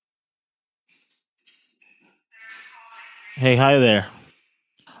Hey, hi there.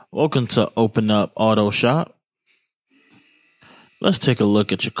 Welcome to Open Up Auto Shop. Let's take a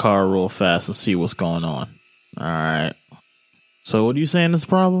look at your car real fast and see what's going on. All right. So what are you saying is the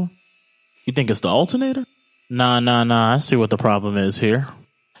problem? You think it's the alternator? Nah. I see what the problem is here.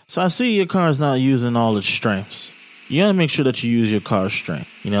 So I see your car is not using all its strengths. You gotta make sure that you use your car's strength,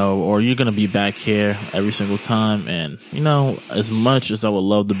 or you're gonna be back here every single time. And, as much as I would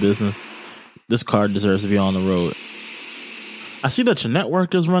love the business, this car deserves to be on the road. I see that your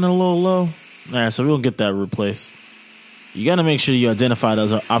network is running a little low. All right, so we'll get that replaced. You got to make sure you identify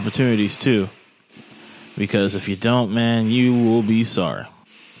those opportunities too, because if you don't, man, you will be sorry.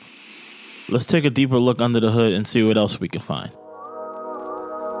 Let's take a deeper look under the hood and see what else we can find.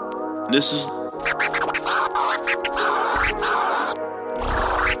 This is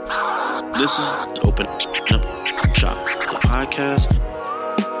Open Up Shop,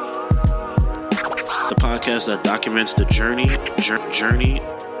 the podcast that documents the journey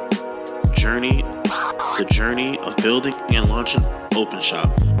of building and launching Open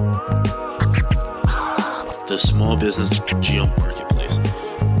Shop, the small business geo marketplace.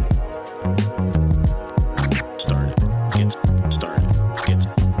 Get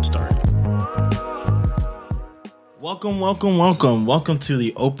started. Welcome to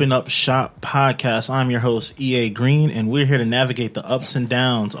the Open Up Shop podcast. I'm your host, EA Green, and we're here to navigate the ups and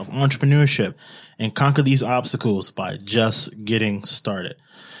downs of entrepreneurship and conquer these obstacles by just getting started.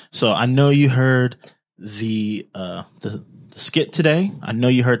 So I know you heard the skit today. I know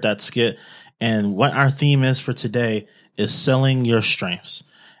you heard that skit. And what our theme is for today is selling your strengths.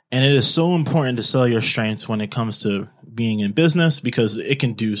 And it is so important to sell your strengths when it comes to being in business, because it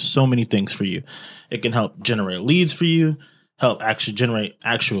can do so many things for you. It can help generate leads for you, help actually generate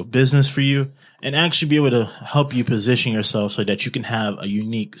actual business for you, and actually be able to help you position yourself so that you can have a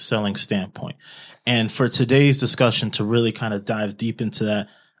unique selling standpoint. And for today's discussion, to really kind of dive deep into that,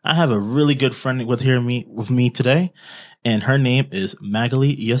 I have a really good friend with me today, and her name is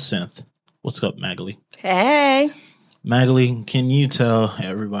Magali Jacinth. What's up, Magali? Hey. Magali, can you tell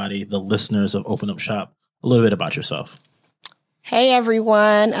everybody, the listeners of Open Up Shop, a little bit about yourself? Hey,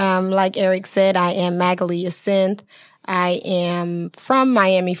 everyone. Like Eric said, I am Magali Jacinth. I am from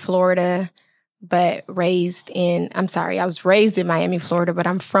Miami, Florida, but I was raised in Miami, Florida, but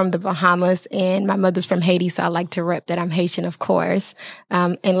I'm from the Bahamas, and my mother's from Haiti, so I like to rep that I'm Haitian, of course.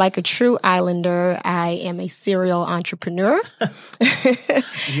 And like a true islander, I am a serial entrepreneur.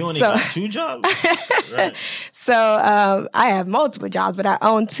 You only got two jobs? Right. So I have multiple jobs, but I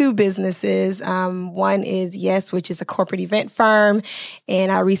own two businesses. One is Yes, which is a corporate event firm,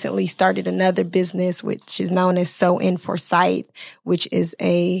 and I recently started another business, which is known as So In For Sight, which is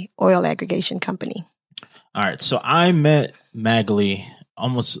a oil aggregation company. All right. So I met Magali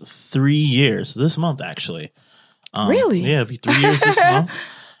almost 3 years this month, actually. Really? Yeah, it'll be 3 years this month.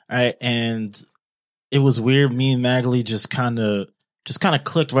 All right. And it was weird. Me and Magali just kind of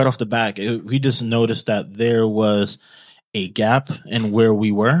clicked right off the bat. We just noticed that there was a gap in where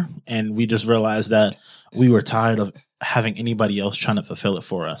we were. And we just realized that we were tired of having anybody else trying to fulfill it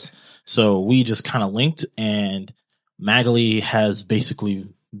for us. So we just kind of linked, and Magali has basically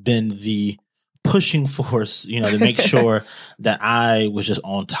been the pushing force, to make sure that I was just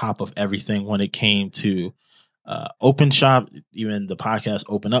on top of everything when it came to Open Shop, even the podcast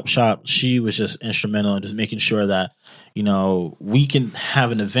Open Up Shop. She was just instrumental in just making sure that, we can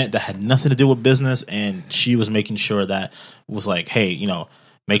have an event that had nothing to do with business. And she was making sure that it was like, hey,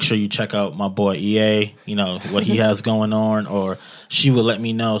 make sure you check out my boy EA, what he has going on. Or she would let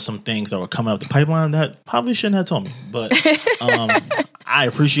me know some things that were coming up the pipeline that probably shouldn't have told me. But I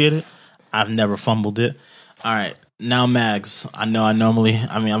appreciate it. I've never fumbled it. All right. Now, Mags, I've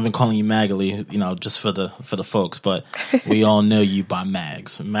been calling you Magali, just for the folks, but we all know you by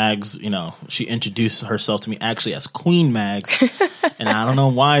Mags. Mags, she introduced herself to me actually as Queen Mags, and I don't know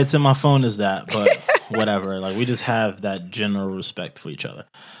why it's in my phone as that, but whatever. Like, we just have that general respect for each other.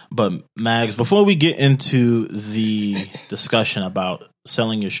 But Mags, before we get into the discussion about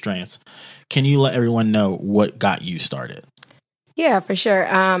selling your strengths, can you let everyone know what got you started? Yeah, for sure.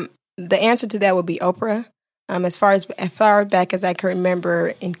 The answer to that would be Oprah. As far back as I can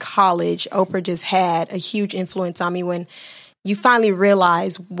remember in college, Oprah just had a huge influence on me when you finally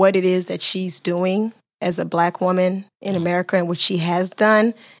realize what it is that she's doing as a Black woman in America and what she has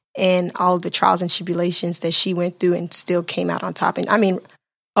done, and all the trials and tribulations that she went through and still came out on top. And I mean,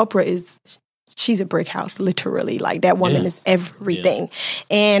 Oprah is she's a brick house, literally. Like, that woman is everything.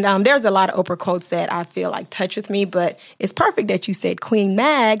 Yeah. And there's a lot of Oprah quotes that I feel like touch with me, but it's perfect that you said Queen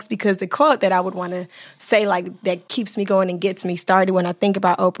Mags, because the quote that I would want to say, like, that keeps me going and gets me started when I think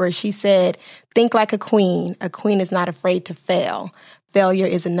about Oprah, she said, "Think like a queen. A queen is not afraid to fail. Failure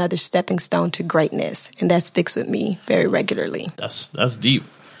is another stepping stone to greatness." And that sticks with me very regularly. That's deep.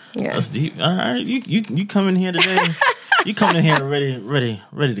 Yeah. That's deep. All right. You come in here today. You coming in here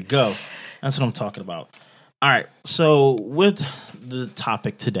ready to go. That's what I'm talking about. All right. So with the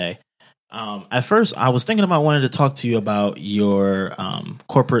topic today, at first I was thinking about wanting to talk to you about your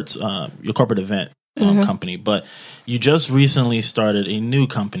corporate event company, but you just recently started a new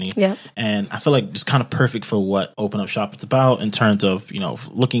company. Yep. And I feel like it's kind of perfect for what Open Up Shop is about in terms of,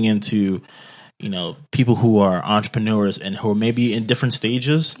 looking into, people who are entrepreneurs and who are maybe in different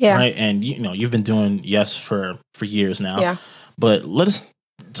stages. Yeah. Right. And, you've been doing Yes for years now. Yeah. But let us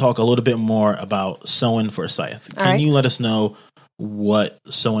talk a little bit more about Sewing Forsyth. Can you let us know what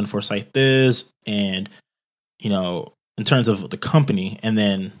Sewing Forsyth is and, in terms of the company, and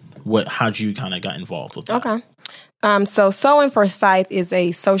then how'd you kind of got involved with that? Okay. So Sewing Forsyth is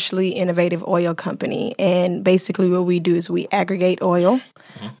a socially innovative oil company. And basically what we do is we aggregate oil.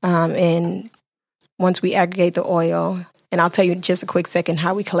 And once we aggregate the oil, and I'll tell you in just a quick second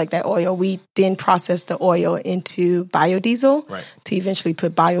how we collect that oil. We then process the oil into biodiesel to eventually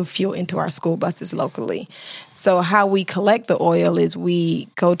put biofuel into our school buses locally. So how we collect the oil is we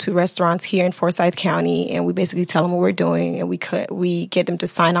go to restaurants here in Forsyth County and we basically tell them what we're doing, and we get them to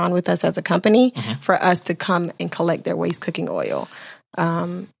sign on with us as a company for us to come and collect their waste cooking oil.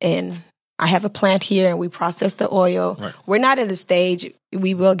 And I have a plant here and we process the oil. Right. We're not at a stage,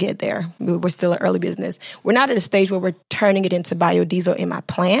 we will get there. We're still an early business. We're not at a stage where we're turning it into biodiesel in my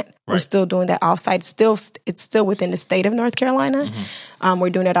plant. Right. We're still doing that offsite. It's still within the state of North Carolina.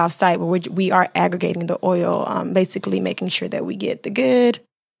 We're doing it offsite, but we are aggregating the oil, basically making sure that we get the good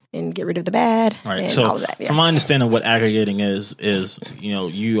and get rid of the bad. Right. And so all of that. Yeah. From my understanding, what aggregating is,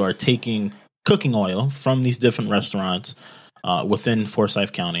 you are taking cooking oil from these different restaurants within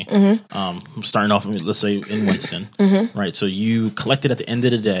Forsyth County, starting off, let's say, in Winston, right? So you collect it at the end of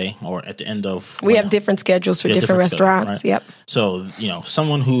the day, or at the end of... We have different schedules for different restaurants, schedule, right? Yep. So,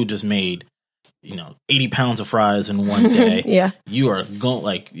 someone who just made, 80 pounds of fries in one day, you are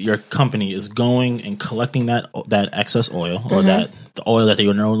going, your company is going and collecting that excess oil, or the oil that they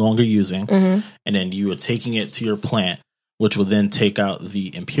are no longer using, and then you are taking it to your plant, which will then take out the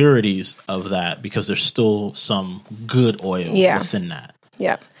impurities of that, because there's still some good oil within that.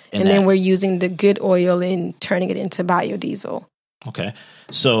 Yeah. And then we're using the good oil and turning it into biodiesel. Okay.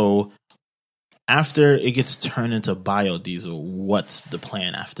 So after it gets turned into biodiesel, what's the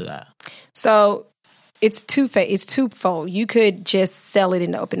plan after that? So it's twofold. You could just sell it in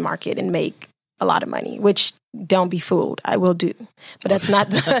the open market and make a lot of money, which, don't be fooled, I will do. But that's not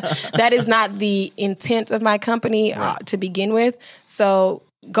that is not the intent of my company to begin with. So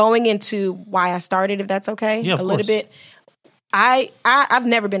going into why I started, if that's okay, a little bit. I've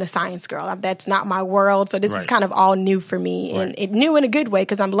never been a science girl. That's not my world. So this is kind of all new for me, and it new in a good way,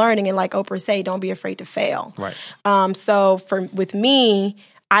 because I'm learning. And like Oprah say, don't be afraid to fail. Right. So with me,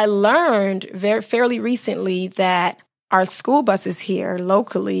 I learned fairly recently that our school buses here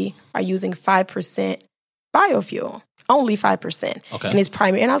locally are using 5% biofuel, only 5%. Okay. And it's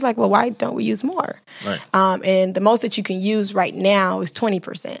primary. And I was like, well, why don't we use more? Right. And the most that you can use right now is 20%.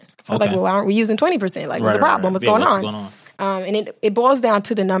 So I'm like, well, why aren't we using 20%? Like, what's the problem? What's going on? And it boils down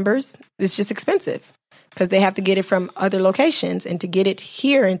to the numbers. It's just expensive because they have to get it from other locations. And to get it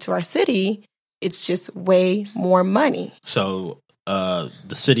here into our city, it's just way more money. So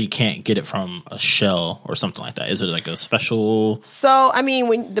the city can't get it from a Shell or something like that. Is it like a special? So, I mean,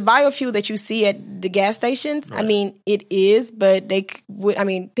 when the biofuel that you see at the gas stations, I mean, it is, but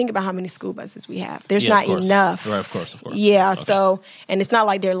think about how many school buses we have. There's not enough. Right, of course. Yeah, okay. So, and it's not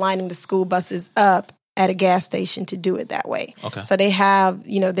like they're lining the school buses up at a gas station to do it that way. Okay. So they have,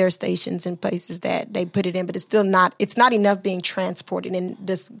 their stations and places that they put it in, but it's not enough being transported. And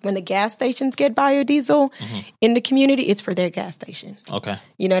when the gas stations get biodiesel in the community, it's for their gas station. Okay.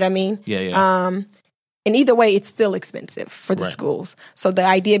 You know what I mean? Yeah. And either way, it's still expensive for the schools. So the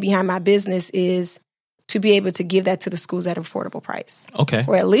idea behind my business is to be able to give that to the schools at an affordable price. Okay.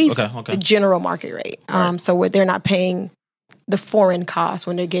 Or at least the general market rate. Right. So where they're not paying the foreign cost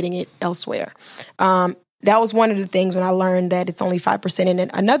when they're getting it elsewhere. That was one of the things when I learned that it's only 5%. And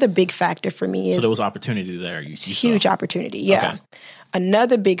then another big factor for me is... So there was opportunity there. You huge saw. Opportunity, yeah. Okay.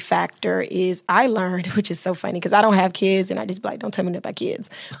 Another big factor is I learned, which is so funny because I don't have kids and I just be like, don't tell me nothing about kids.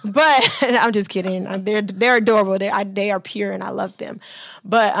 But I'm just kidding. They're adorable. They are pure and I love them.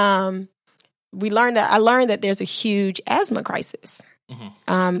 But I learned that there's a huge asthma crisis.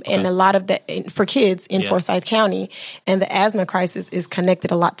 And a lot of that for kids in Forsyth County, and the asthma crisis is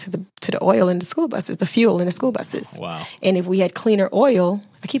connected a lot to the oil in the school buses, the fuel in the school buses. Wow. And if we had cleaner oil,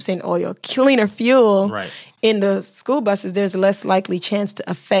 I keep saying oil, cleaner fuel in the school buses, there's a less likely chance to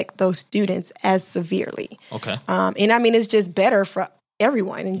affect those students as severely. Okay. And I mean, it's just better for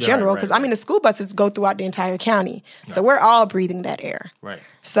everyone in general, because I mean, the school buses go throughout the entire county. So we're all breathing that air. Right.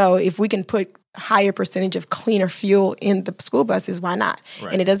 So if we can put higher percentage of cleaner fuel in the school buses, why not?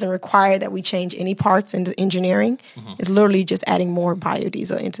 Right. And it doesn't require that we change any parts into engineering. It's literally just adding more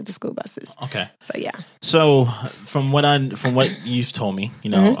biodiesel into the school buses. Okay. So yeah. So from what you've told me, you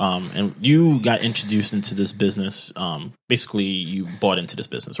know, and you got introduced into this business, basically you bought into this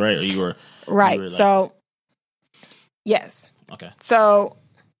business, right? Or you were right. You were so yes. Okay. So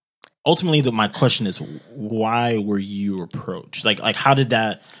ultimately, my question is, why were you approached? Like how did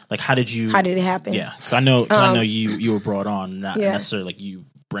it happen? Yeah, because I know you were brought on, not necessarily like you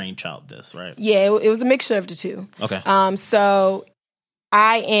brainchild this, right? Yeah, it was a mixture of the two. Okay. So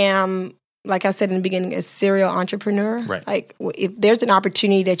I am, like I said in the beginning, a serial entrepreneur. Right. Like if there's an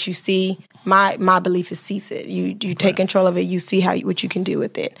opportunity that you see, my belief is seize it. You take control of it. You see what you can do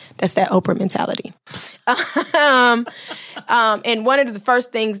with it. That's that Oprah mentality. And one of the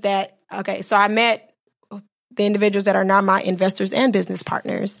first things so I met the individuals that are now my investors and business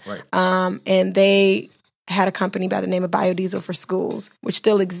partners. Right. And they had a company by the name of Biodiesel for Schools, which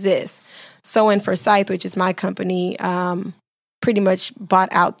still exists. So in Forsyth, which is my company, pretty much bought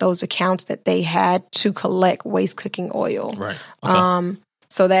out those accounts that they had to collect waste cooking oil. Right. Okay.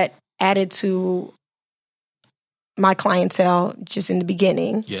 So that added to my clientele just in the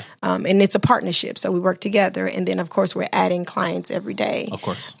beginning. Yeah. And it's a partnership. So we work together. And then, of course, we're adding clients every day. Of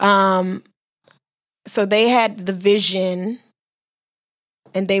course. So they had the vision,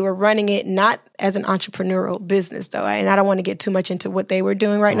 and they were running it not as an entrepreneurial business, though. And I don't want to get too much into what they were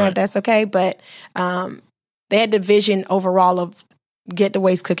doing right now, if that's okay. But they had the vision overall of get the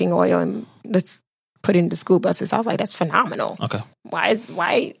waste cooking oil and let's put it into school buses. I was like, that's phenomenal. Okay.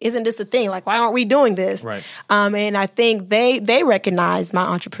 Why isn't this a thing? Like, why aren't we doing this? Right. And I think they recognize my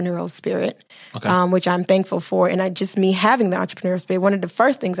entrepreneurial spirit, which I'm thankful for. And me having the entrepreneurial spirit, one of the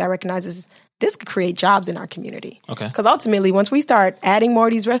first things I recognize is this could create jobs in our community. Okay. Because ultimately, once we start adding more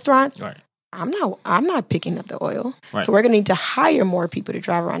of these restaurants, right. I'm not picking up the oil. Right. So we're going to need to hire more people to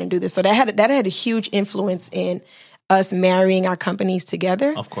drive around and do this. So that had a huge influence in us marrying our companies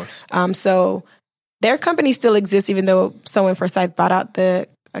together. Of course. So their company still exists, even though someone Forsyth bought out the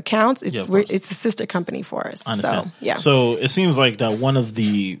accounts. It's a sister company for us. I understand. So, yeah. So it seems like that one of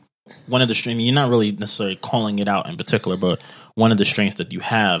the strengths, you're not really necessarily calling it out in particular, but one of the strengths that you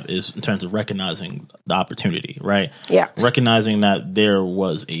have is in terms of recognizing the opportunity, right? Yeah. Recognizing that there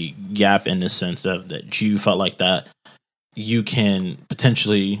was a gap in the sense that you felt like that you can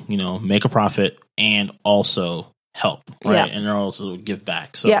potentially, make a profit and also help, right? Yeah. And also give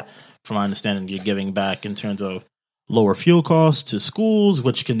back. So from my understanding, you're giving back in terms of lower fuel costs to schools,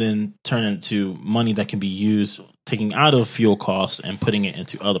 which can then turn into money that can be used taking out of fuel costs and putting it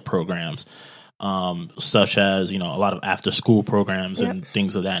into other programs, such as, a lot of after school programs and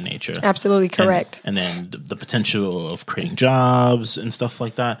things of that nature. Absolutely correct. And then the potential of creating jobs and stuff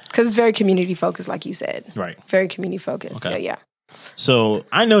like that. Because it's very community focused, like you said. Right. Very community focused. Okay. Yeah. So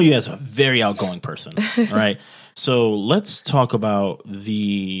I know you as a very outgoing person, right? So let's talk about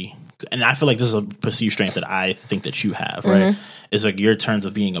and I feel like this is a perceived strength that I think that you have, right? Is like your terms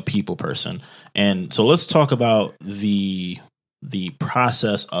of being a people person. And so let's talk about the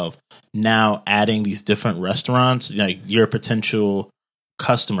process of now adding these different restaurants, like your potential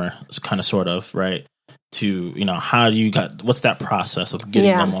customer kind of sort of, right? To, what's that process of getting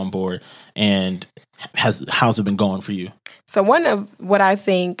them on board, and how's it been going for you? So one of what I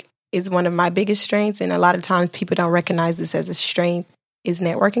think is one of my biggest strengths, and a lot of times people don't recognize this as a strength, is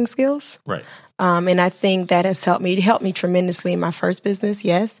networking skills. Right. And I think that has helped me. It helped me tremendously in my first business,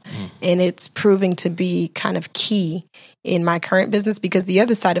 yes. And it's proving to be kind of key in my current business, because the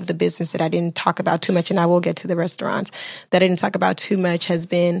other side of the business that I didn't talk about too much, and I will get to the restaurants, that I didn't talk about too much, has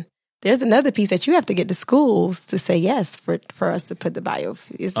been there's another piece that you have to get to schools to say yes for us to put the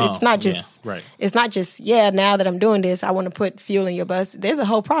biofuel. It's not just It's not just now that I'm doing this, I want to put fuel in your bus. There's a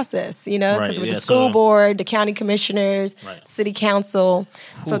whole process, with the school board, the county commissioners, city council.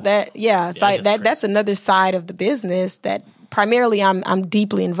 So that's another side of the business that primarily I'm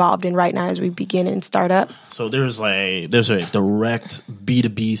deeply involved in right now as we begin and start up. So there's a direct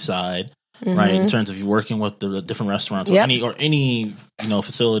B2B side, right? In terms of you working with the different restaurants or any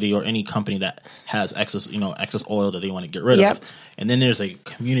facility or any company that has excess oil that they want to get rid of. And then there's a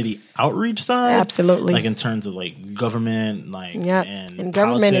community outreach side. Absolutely. Like in terms of like government, like and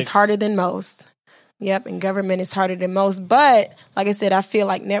government is harder than most. And government is harder than most. But like I said, I feel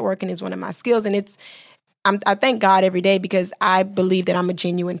like networking is one of my skills, and I thank God every day because I believe that I'm a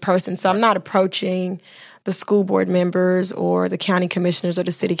genuine person. So I'm not approaching the school board members or the county commissioners or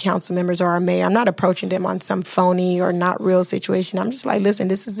the city council members or our mayor. I'm not approaching them on some phony or not real situation. I'm just like, listen,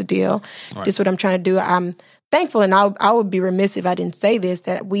 this is the deal. Right. This is what I'm trying to do. I'm thankful, and I would be remiss if I didn't say this,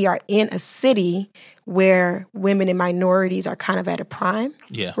 that we are in a city where women and minorities are kind of at a prime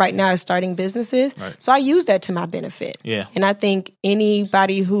right now as starting businesses. Right. So I use that to my benefit. Yeah. And I think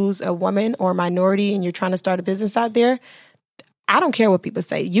anybody who's a woman or a minority and you're trying to start a business out there, I don't care what people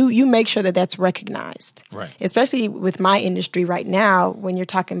say. You make sure that that's recognized. Right. Especially with my industry right now, when you're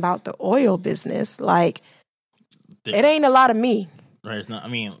talking about the oil business, like it ain't a lot of me. Right. It's not. I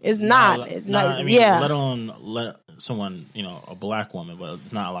mean, it's not. Let alone someone, a black woman, but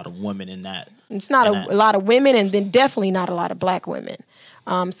it's not a lot of women in that. It's not a lot of women, and then definitely not a lot of black women.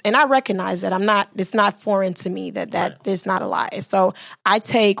 And I recognize that it's not foreign to me that there's not a lot. So I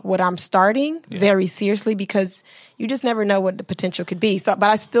take what I'm starting very seriously because you just never know what the potential could be. So, but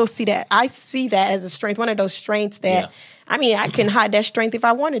I still see that. I see that as a strength, one of those strengths that, I can hide that strength if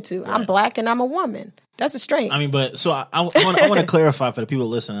I wanted to. Right. I'm black and I'm a woman. That's a strength. But so I want to clarify for the people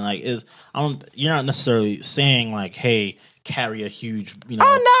listening, you're not necessarily saying like, hey, carry a huge,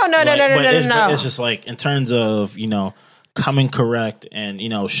 Oh, no. It's just like in terms of, coming correct and,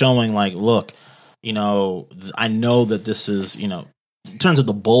 showing like, look, I know that this is, in terms of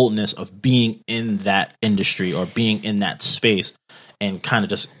the boldness of being in that industry or being in that space and kind of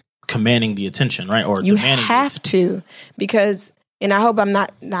just commanding the attention, right? Or you have to, because, and I hope I'm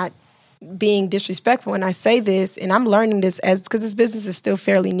not being disrespectful when I say this, and I'm learning this because this business is still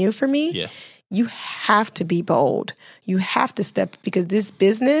fairly new for me. Yeah. You have to be bold. You have to step, because this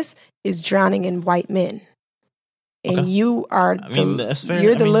business is drowning in white men. And you are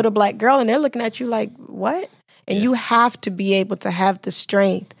you're the little black girl, and they're looking at you like, what? And you have to be able to have the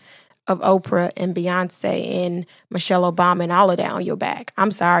strength of Oprah and Beyonce and Michelle Obama and all of that on your back.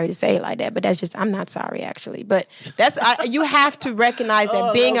 I'm sorry to say it like that, but that's just, I'm not sorry actually. But you have to recognize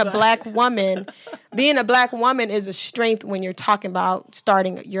that being a black woman is a strength when you're talking about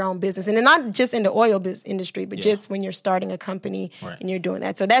starting your own business. And not just in the oil industry, but just when you're starting a company and you're doing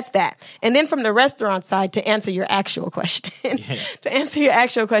that. So that's that. And then from the restaurant side, to answer your actual question,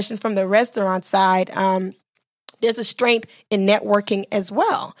 from the restaurant side, there's a strength in networking as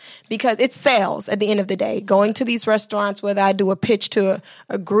well, because it's sales at the end of the day. Going to these restaurants, whether I do a pitch to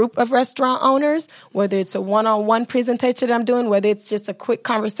a group of restaurant owners, whether it's a one-on-one presentation that I'm doing, whether it's just a quick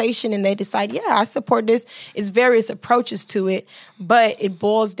conversation and they decide, I support this. It's various approaches to it, but it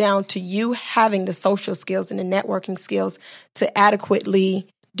boils down to you having the social skills and the networking skills to adequately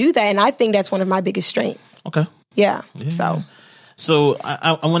do that. And I think that's one of my biggest strengths. Okay. Yeah. So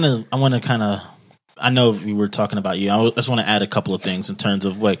I want to kind of, I know we were talking about you. I just want to add a couple of things in terms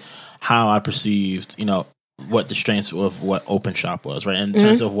of like how I perceived, what the strengths of what Open Shop was, right? In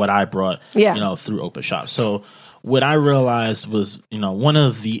terms of what I brought, through Open Shop. So what I realized was, one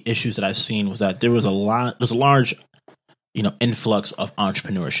of the issues that I've seen was that there's a large, influx of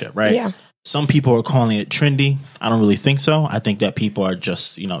entrepreneurship, right? Yeah. Some people are calling it trendy. I don't really think so. I think that people are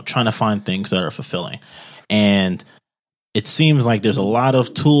just, trying to find things that are fulfilling. And it seems like there's a lot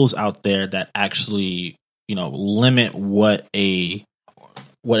of tools out there that actually, limit what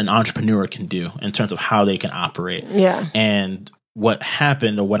an entrepreneur can do in terms of how they can operate. Yeah. And what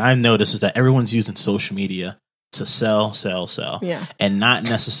happened, or what I've noticed, is that everyone's using social media to sell. Yeah. And not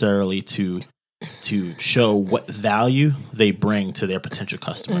necessarily to show what value they bring to their potential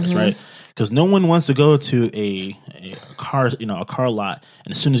customers, right? Because no one wants to go to a car lot,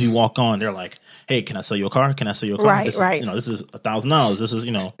 and as soon as you walk on, they're like, "Hey, can I sell you a car? Can I sell you a car? Right, this right. This is $1,000. This is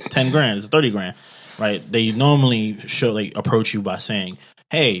 $10,000. This is $30,000." Right? They normally approach you by saying,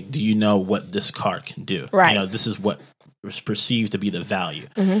 "Hey, do you know what this car can do? Right. This is what is perceived to be the value."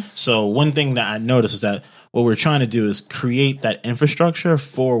 So one thing that I noticed is that what we're trying to do is create that infrastructure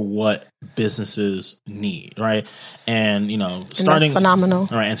for what businesses need, right? And that's phenomenal,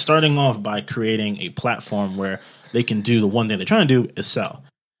 right? And starting off by creating a platform where they can do the one thing they're trying to do is sell,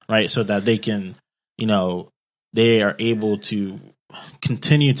 right? So that they can, they are able to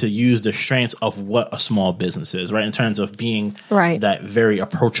continue to use the strengths of what a small business is, right? In terms of being that very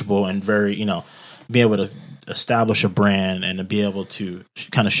approachable and very, be able to establish a brand and to be able to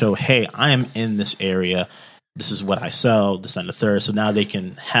kind of show, hey, I am in this area this is what I sell, this and the third. So now they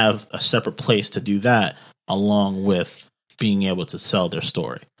can have a separate place to do that along with being able to sell their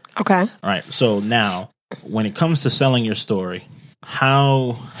story. Okay. All right. So now when it comes to selling your story,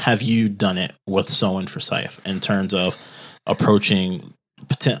 how have you done it with Sewing for Sife in terms of approaching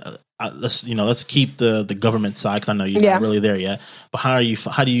let's keep the government side, because I know you're not really there yet. But how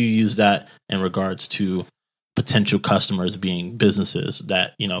do you use that in regards to potential customers being businesses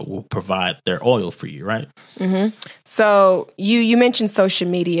that will provide their oil for you, right? Mm-hmm. So you mentioned social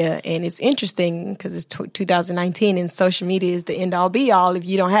media, and it's interesting because it's 2019, and social media is the end all be all if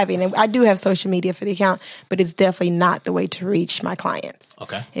you don't have it. And I do have social media for the account, but it's definitely not the way to reach my clients.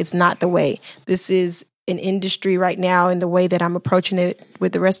 Okay, it's not the way. This is an industry right now, in the way that I'm approaching it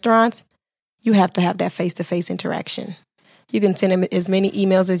with the restaurants. You have to have that face-to-face interaction. You can send them as many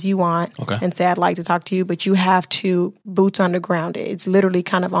emails as you want and say, I'd like to talk to you, but you have to boots on the ground. It's literally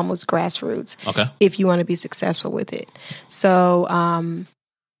kind of almost grassroots if you want to be successful with it. So and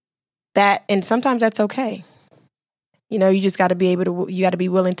sometimes that's okay. You just got to be you got to be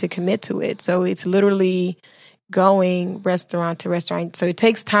willing to commit to it. So it's literally going restaurant to restaurant. So it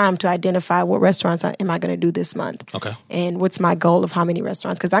takes time to identify what restaurants am I going to do this month. Okay. And what's my goal of how many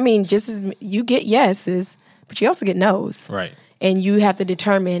restaurants? Because just as you get yeses, but you also get no's. Right. And you have to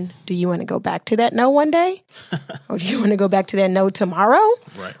determine, do you want to go back to that no one day? Or do you want to go back to that no tomorrow?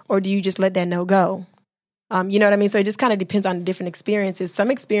 Right. Or do you just let that no go? You know what I mean? So it just kind of depends on the different experiences. Some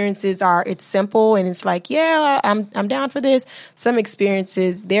experiences it's simple and it's like, yeah, I'm down for this. Some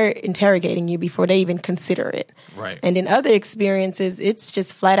experiences, they're interrogating you before they even consider it. Right. And in other experiences, it's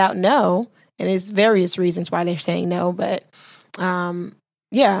just flat out no. And there's various reasons why they're saying no. But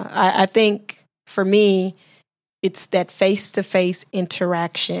I think for me, it's that face-to-face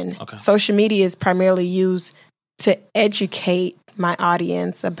interaction. Okay. Social media is primarily used to educate my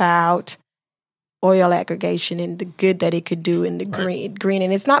audience about oil aggregation and the good that it could do in the green.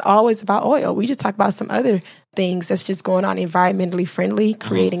 And it's not always about oil. We just talk about some other things that's just going on, environmentally friendly,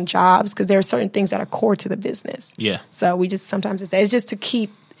 creating jobs, because there are certain things that are core to the business. Yeah. So we just sometimes it's just to keep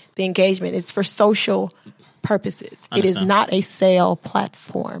the engagement. It's for social purposes. It is not a sale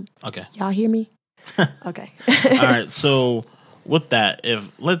platform. Okay. Y'all hear me? Okay. All right. So with that,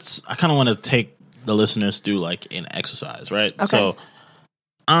 I kind of want to take the listeners through like an exercise, right? Okay. So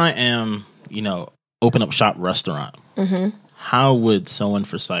I am, open up shop restaurant. Mm-hmm. How would Sewing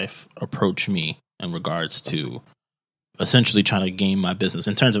for Sife approach me in regards to essentially trying to gain my business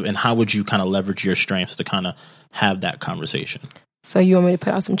and how would you kind of leverage your strengths to kind of have that conversation? So you want me to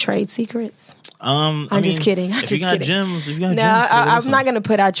put out some trade secrets? I'm just kidding. If you got gems, I'm not going to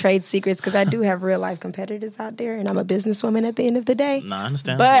put out trade secrets because I do have real life competitors out there, and I'm a businesswoman at the end of the day. No, I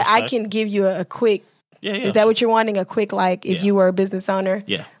understand. But I can give you a quick. Yeah. Is that what you're wanting? A quick, if you were a business owner?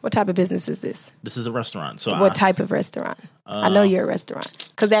 Yeah. What type of business is this? This is a restaurant. So what type of restaurant? I know you're a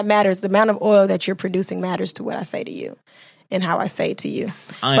restaurant because that matters. The amount of oil that you're producing matters to what I say to you and how I say it to you.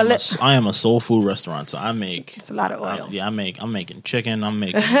 I am a soul food restaurant, so I make. It's a lot of oil. I'm making chicken. I'm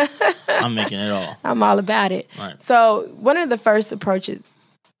making it all. I'm all about it. Right. So one of the first approaches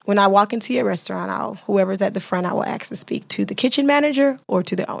when I walk into your restaurant, whoever's at the front, I will ask to speak to the kitchen manager or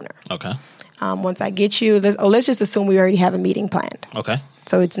to the owner. Okay. Once I get you, let's just assume we already have a meeting planned. Okay.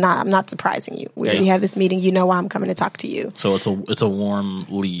 So I'm not surprising you. We already have this meeting. You know why I'm coming to talk to you. So it's a warm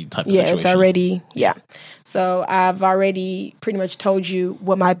lead type of situation. Yeah, it's already, So I've already pretty much told you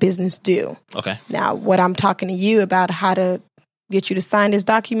what my business do. Okay. Now, what I'm talking to you about how to get you to sign this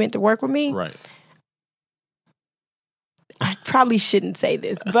document to work with me. Right. I probably shouldn't say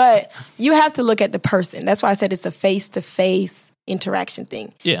this, but you have to look at the person. That's why I said it's a face-to-face interaction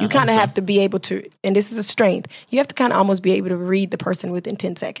thing. Yeah, you kind of have to be able to, and this is a strength, you have to kind of almost be able to read the person within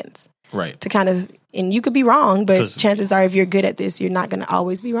 10 seconds. Right. To kind of, and you could be wrong, but chances are if you're good at this, you're not going to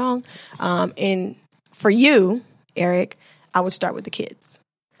always be wrong. And for you, Eric, I would start with the kids.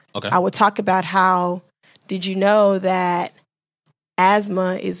 Okay. I would talk about did you know that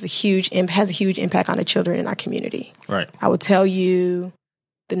asthma has a huge impact on the children in our community. Right. I will tell you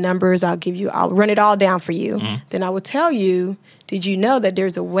the numbers. I'll run it all down for you. Mm-hmm. Then I will tell you, did you know that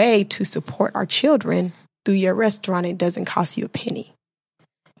there's a way to support our children through your restaurant? It doesn't cost you a penny.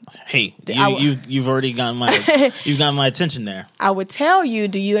 Hey, you've already got my attention there. I would tell you,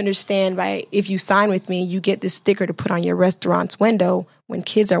 do you understand if you sign with me, you get this sticker to put on your restaurant's window. When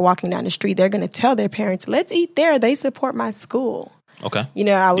kids are walking down the street, they're going to tell their parents, let's eat there. They support my school. Okay.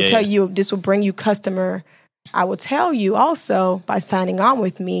 I will tell you, this will bring you customer. I will tell you also, by signing on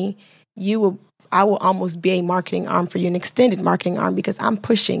with me, I will almost be a marketing arm for you, an extended marketing arm, because I'm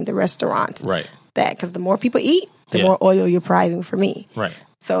pushing the restaurants. Right. Because the more people eat, the Yeah. more oil you're providing for me. Right.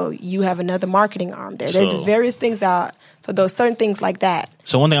 So you have another marketing arm there. There are So- just various things out. So those certain things like that.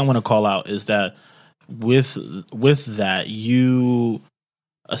 So one thing I want to call out is that with that, you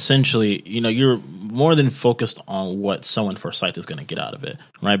essentially, you're more than focused on what Sowing Forsyth is going to get out of it,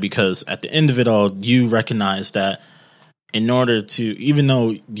 right? Because at the end of it all, you recognize that in order to, even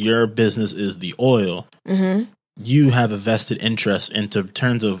though your business is the oil, you have a vested interest in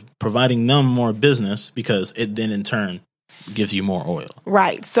terms of providing them more business, because it then in turn gives you more oil.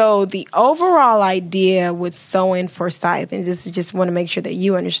 Right. So the overall idea with Sowing Forsyth, and just want to make sure that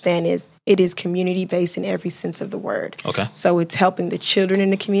you understand, is it is community based in every sense of the word. Okay. So it's helping the children in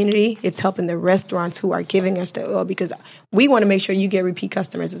the community. It's helping the restaurants who are giving us the oil, because we want to make sure you get repeat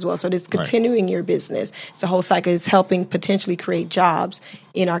customers as well. So it's continuing your business. It's a whole cycle. It's helping potentially create jobs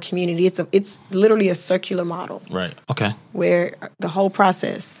in our community. It's literally a circular model. Right. Okay. Where the whole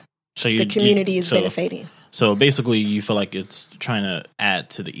process, So the community is benefiting. So basically, you feel like it's trying to add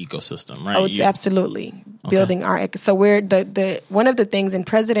to the ecosystem, right? Oh, it's absolutely building our. So we're the one of the things in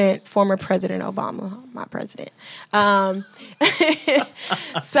former President Obama, my president.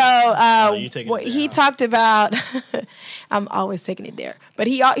 He talked about. I'm always taking it there, but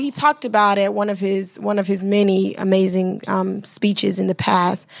he talked about at one of his many amazing speeches in the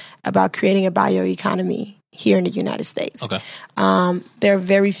past about creating a bioeconomy here in the United States. Okay. There are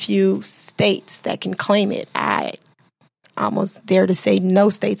very few states that can claim it. I almost dare to say no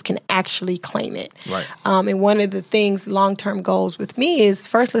states can actually claim it. Right. And one of the things, long-term goals with me is,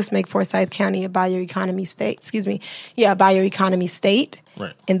 first, let's make Forsyth County a bioeconomy state. A bioeconomy state.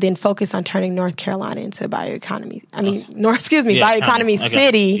 Right. And then focus on turning North Carolina into a bioeconomy. Bioeconomy bioeconomy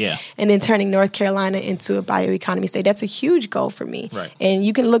city. Yeah. And then turning North Carolina into a bioeconomy state. That's a huge goal for me. Right. And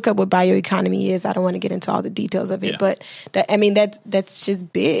you can look up what bioeconomy is. I don't want to get into all the details of it, but that's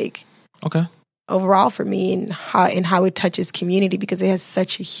just big. Okay. Overall for me, and how it touches community, because it has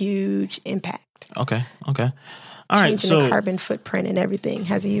such a huge impact. Okay. All right. Changing So the carbon footprint and everything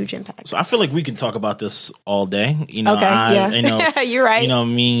has a huge impact. So I feel like we can talk about this all day. Okay. You're right.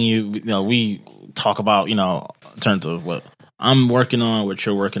 Me and you, we talk about, in terms of what I'm working on, what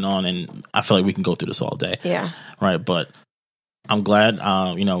you're working on, and I feel like we can go through this all day. Yeah. Right. But I'm glad,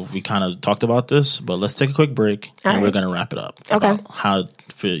 we kind of talked about this, but let's take a quick break and we're going to wrap it up. Okay. About how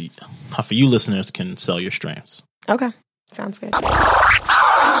for you listeners can sell your strains. Okay. Sounds good.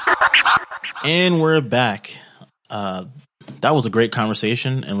 And we're back. That was a great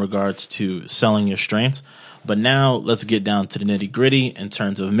conversation in regards to selling your strengths. But now let's get down to the nitty gritty in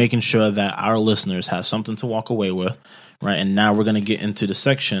terms of making sure that our listeners have something to walk away with. Right. And now we're going to get into the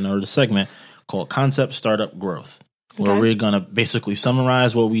section or the segment called Concept Startup Growth, where we're going to basically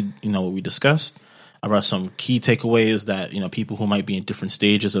summarize what we discussed about some key takeaways that, people who might be in different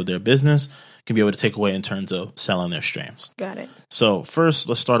stages of their business can be able to take away in terms of selling their streams. Got it. So first,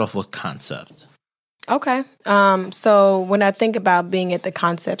 let's start off with concept. Okay. So when I think about being at the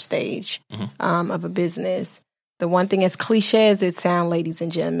concept stage of a business, the one thing, as cliche as it sounds, ladies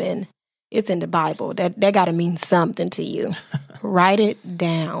and gentlemen, it's in the Bible. That got to mean something to you. Write it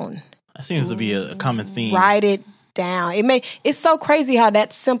down. That seems to be a common theme. Write it down. It's so crazy how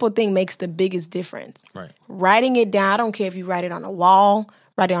that simple thing makes the biggest difference. Right. Writing it down. I don't care if you write it on a wall,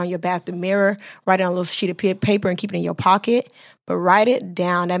 write it on your bathroom mirror, write it on a little sheet of paper and keep it in your pocket. But write it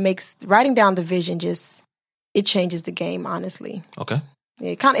down. That makes writing down the vision it changes the game, honestly. Okay.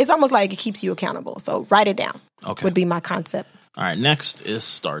 It's almost like it keeps you accountable. So write it down. Okay. Would be my concept. All right. Next is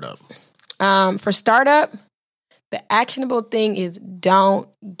startup. For startup, the actionable thing is don't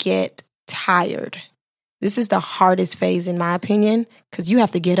get tired. This is the hardest phase, in my opinion, because you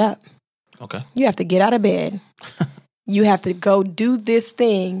have to get up. Okay. You have to get out of bed. You have to go do this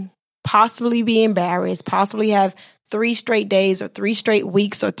thing, possibly be embarrassed, possibly have 3 straight days or 3 straight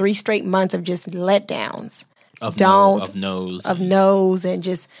weeks or 3 straight months of just letdowns. Of no's and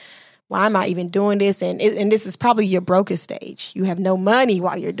just, why am I even doing this? And this is probably your brokest stage. You have no money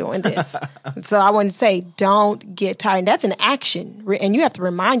while you're doing this. So I want to say, don't get tired. And that's an action. And you have to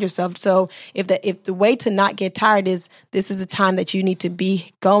remind yourself. So if the way to not get tired is, this is the time that you need to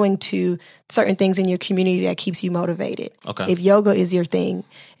be going to certain things in your community that keeps you motivated. Okay. If yoga is your thing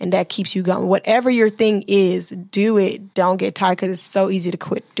and that keeps you going, whatever your thing is, do it. Don't get tired, because it's so easy to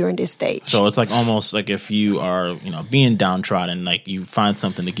quit during this stage. So it's like almost like if you are, being downtrodden, like you find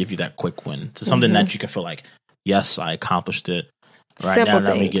something to give you that quick win, to something that you can feel like, yes, I accomplished it. Right. Simple now,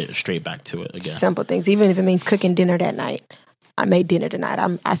 let me things. get straight back to it again. Simple things, even if it means cooking dinner that night. I made dinner tonight.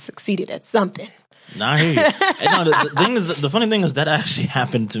 I succeeded at something. Nah, I hear you. And no, the funny thing is that actually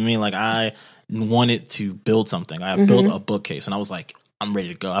happened to me. Like, I wanted to build something. I built a bookcase, and I was like, I'm ready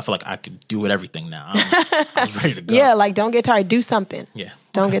to go. I feel like I could do it everything now. I was ready to go. Yeah, like don't get tired. Do something. Yeah.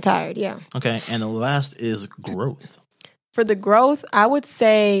 Don't get tired. Yeah. Okay. And the last is growth. For the growth, I would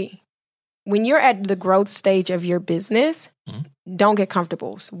say when you're at the growth stage of your business, don't get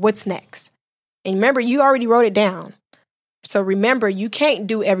comfortable. So what's next? And remember, you already wrote it down. So remember, you can't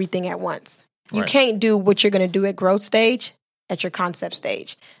do everything at once. You can't do what you're going to do at growth stage at your concept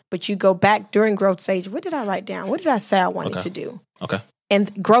stage. But you go back during growth stage. What did I write down? What did I say I wanted to do? Okay.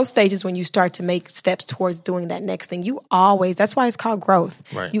 And growth stage is when you start to make steps towards doing that next thing. You always, that's why it's called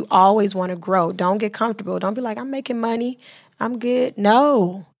growth. Right. You always want to grow. Don't get comfortable. Don't be like, I'm making money. I'm good.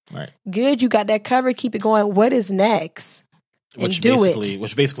 No. Right. Good. You got that covered. Keep it going. What is next? Which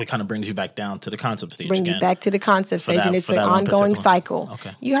basically kind of brings you back down to the concept stage again. Bring you back to the concept stage, and it's an ongoing cycle.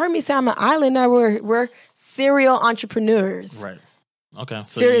 Okay. You heard me say I'm an islander. We're serial entrepreneurs. Right. Okay.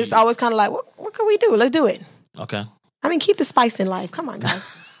 So Serious. Always kind of like, what can we do? Let's do it. Okay. I mean, keep the spice in life. Come on, guys.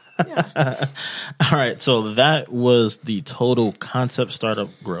 Yeah. All right. So that was the total concept startup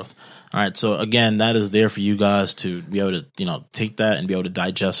growth. All right. So again, that is there for you guys to be able to, take that and be able to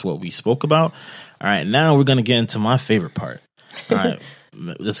digest what we spoke about. All right. Now we're going to get into my favorite part. All right.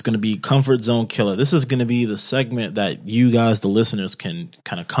 This is going to be Comfort Zone Killer. This is going to be the segment that you guys, the listeners, can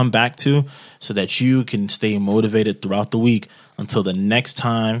kind of come back to so that you can stay motivated throughout the week until the next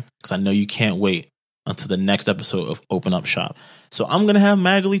time, because I know you can't wait until the next episode of Open Up Shop. So I'm going to have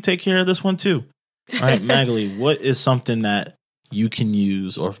Magali take care of this one too. All right, Magali, what is something that you can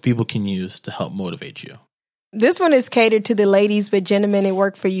use or people can use to help motivate you? This one is catered to the ladies, but gentlemen, it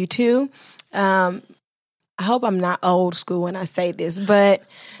work for you too. I hope I'm not old school when I say this, but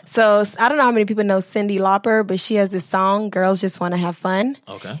so I don't know how many people know Cyndi Lauper, but she has this song, Girls Just Want to Have Fun.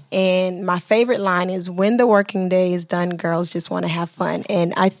 Okay. And my favorite line is, when the working day is done, girls just want to have fun.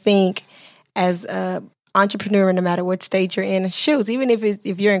 And I think as a entrepreneur, no matter what stage you're in, shoes, even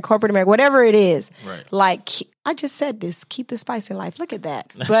if you're in corporate America, whatever it is, like I just said this, keep the spice in life. Look at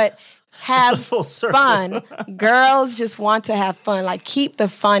that. But have fun. Girls just want to have fun. Like, keep the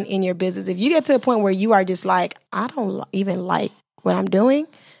fun in your business. If you get to a point where you are just like, I don't even like what I'm doing,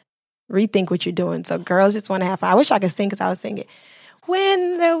 rethink what you're doing. So girls just want to have fun. I wish I could sing because I was singing.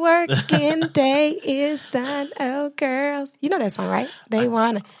 When the working day is done, oh girls. You know that song, right? They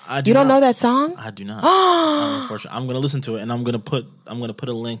want to. You don't know that song? I do not. Unfortunately, I'm going to listen to it, and I'm going to put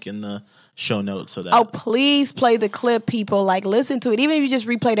a link in the show notes so that. Oh, please play the clip, people. Like, listen to it, even if you just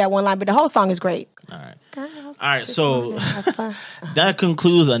replay that one line. But the whole song is great. All right. Girls, all right. So that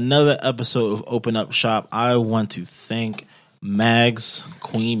concludes another episode of Open Up Shop. I want to thank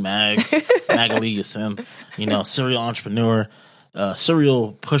Queen Mags, Magali Yasin, serial entrepreneur.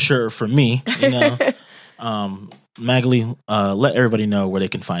 Serial pusher for me, Magali, let everybody know where they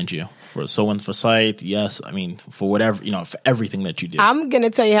can find you for Sewing for Sight. Yes, I mean for whatever for everything that you do. I'm gonna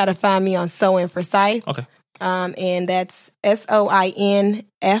tell you how to find me on Sewing for Sight. Okay, and that's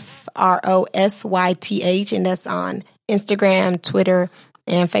SOINFROSYTH, and that's on Instagram, Twitter,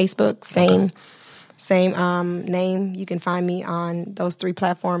 and Facebook. Same name. You can find me on those 3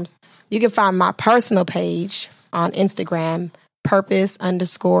 platforms. You can find my personal page on Instagram,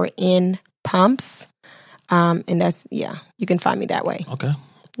 purpose_in_pumps. And that's, you can find me that way. Okay.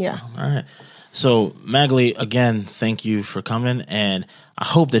 Yeah. All right. So Magali, again, thank you for coming. And I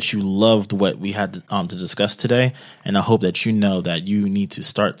hope that you loved what we had to discuss today. And I hope that you know that you need to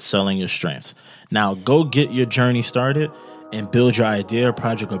start selling your strengths. Now go get your journey started and build your idea,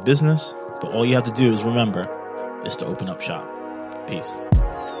 project, or business. But all you have to do is remember, is to open up shop. Peace.